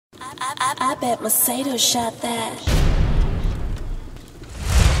I bet Macedo shot that.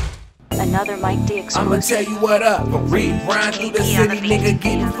 Another Mike D exclusive. I'ma tell you what up. Ride through the city, nigga,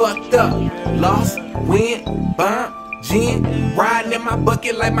 getting fucked up. Lost, win, bump, gin. Riding in my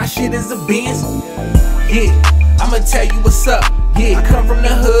bucket like my shit is a Benz. Yeah, I'ma tell you what's up. Yeah, I come from the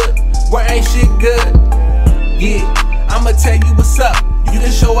hood where ain't shit good. Yeah, I'ma tell you what's up. You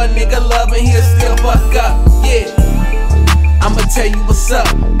can show a nigga love and he'll still fuck up. Yeah, I'ma tell you what's up.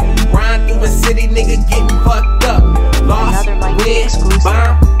 Riding through the city, nigga, getting fucked up. Lost, win,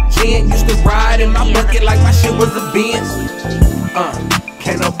 bump, gin. Used to ride in my bucket like my shit was a Benz.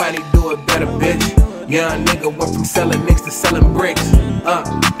 Can't nobody do it better, bitch. Young nigga went from selling nicks to selling bricks.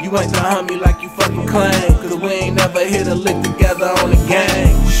 You ain't the homie like you fucking claim, cause we ain't never hit a lick together on the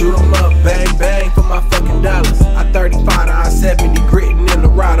gang. Shoot 'em up, bang bang for my fucking dollars. I 35 to I-70 gritting in the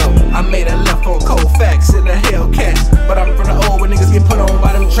Rado. I made a left on Colfax in a Hellcat. But I'm from the old where niggas get put on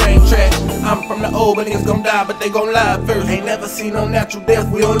by them train tracks. I'm from the old where niggas gon' die but they gon' lie first. Ain't never seen no natural death,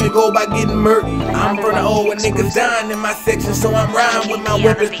 we only go by getting murked. I'm from the old where niggas dying in my section, so I'm riding with my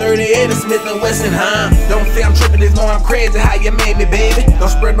weapon 38 and Smith & Wesson, Don't say I'm tripping, just know I'm crazy how you made me, baby. Don't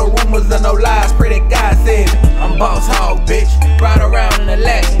spread no rumors or no lies, pray that God save me. I'm boss hog, bitch, ride around in the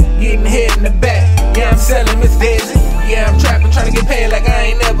lack, getting head in the back. Yeah, I'm selling Miss Daisy. Yeah, I'm trapping, trying to get paid like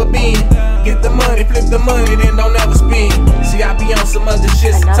I ain't never been. Get the money, flip the money, then don't ever spend. See, I be on some other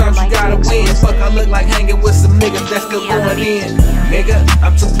shit, sometimes you gotta win. Fuck, I look like hanging with some niggas that's still going in. Nigga,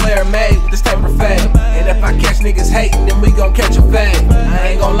 I'm too player made with this type of fame. And if I catch niggas hating, then we gon' catch a fade.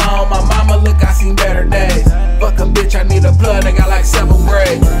 I ain't gon' lie on my mama, look, I seen better days. Fuck a bitch, I need a plug, I got like 7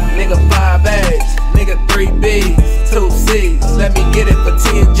 braids. Nigga 5 A's, nigga 3 B's, 2 C's. Let me get it for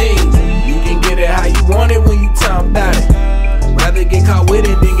 10 G's. You can get it how you want it when you talk about it. Rather get caught with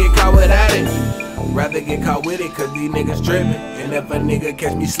it than get caught without it. Rather get caught with it cause these niggas trippin'. And if a nigga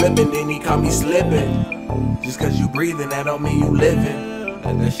catch me slippin', then he call me slippin'. Just cause you breathin', that don't mean you livin'.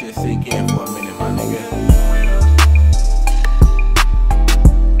 Let that shit sink in for a minute, my nigga.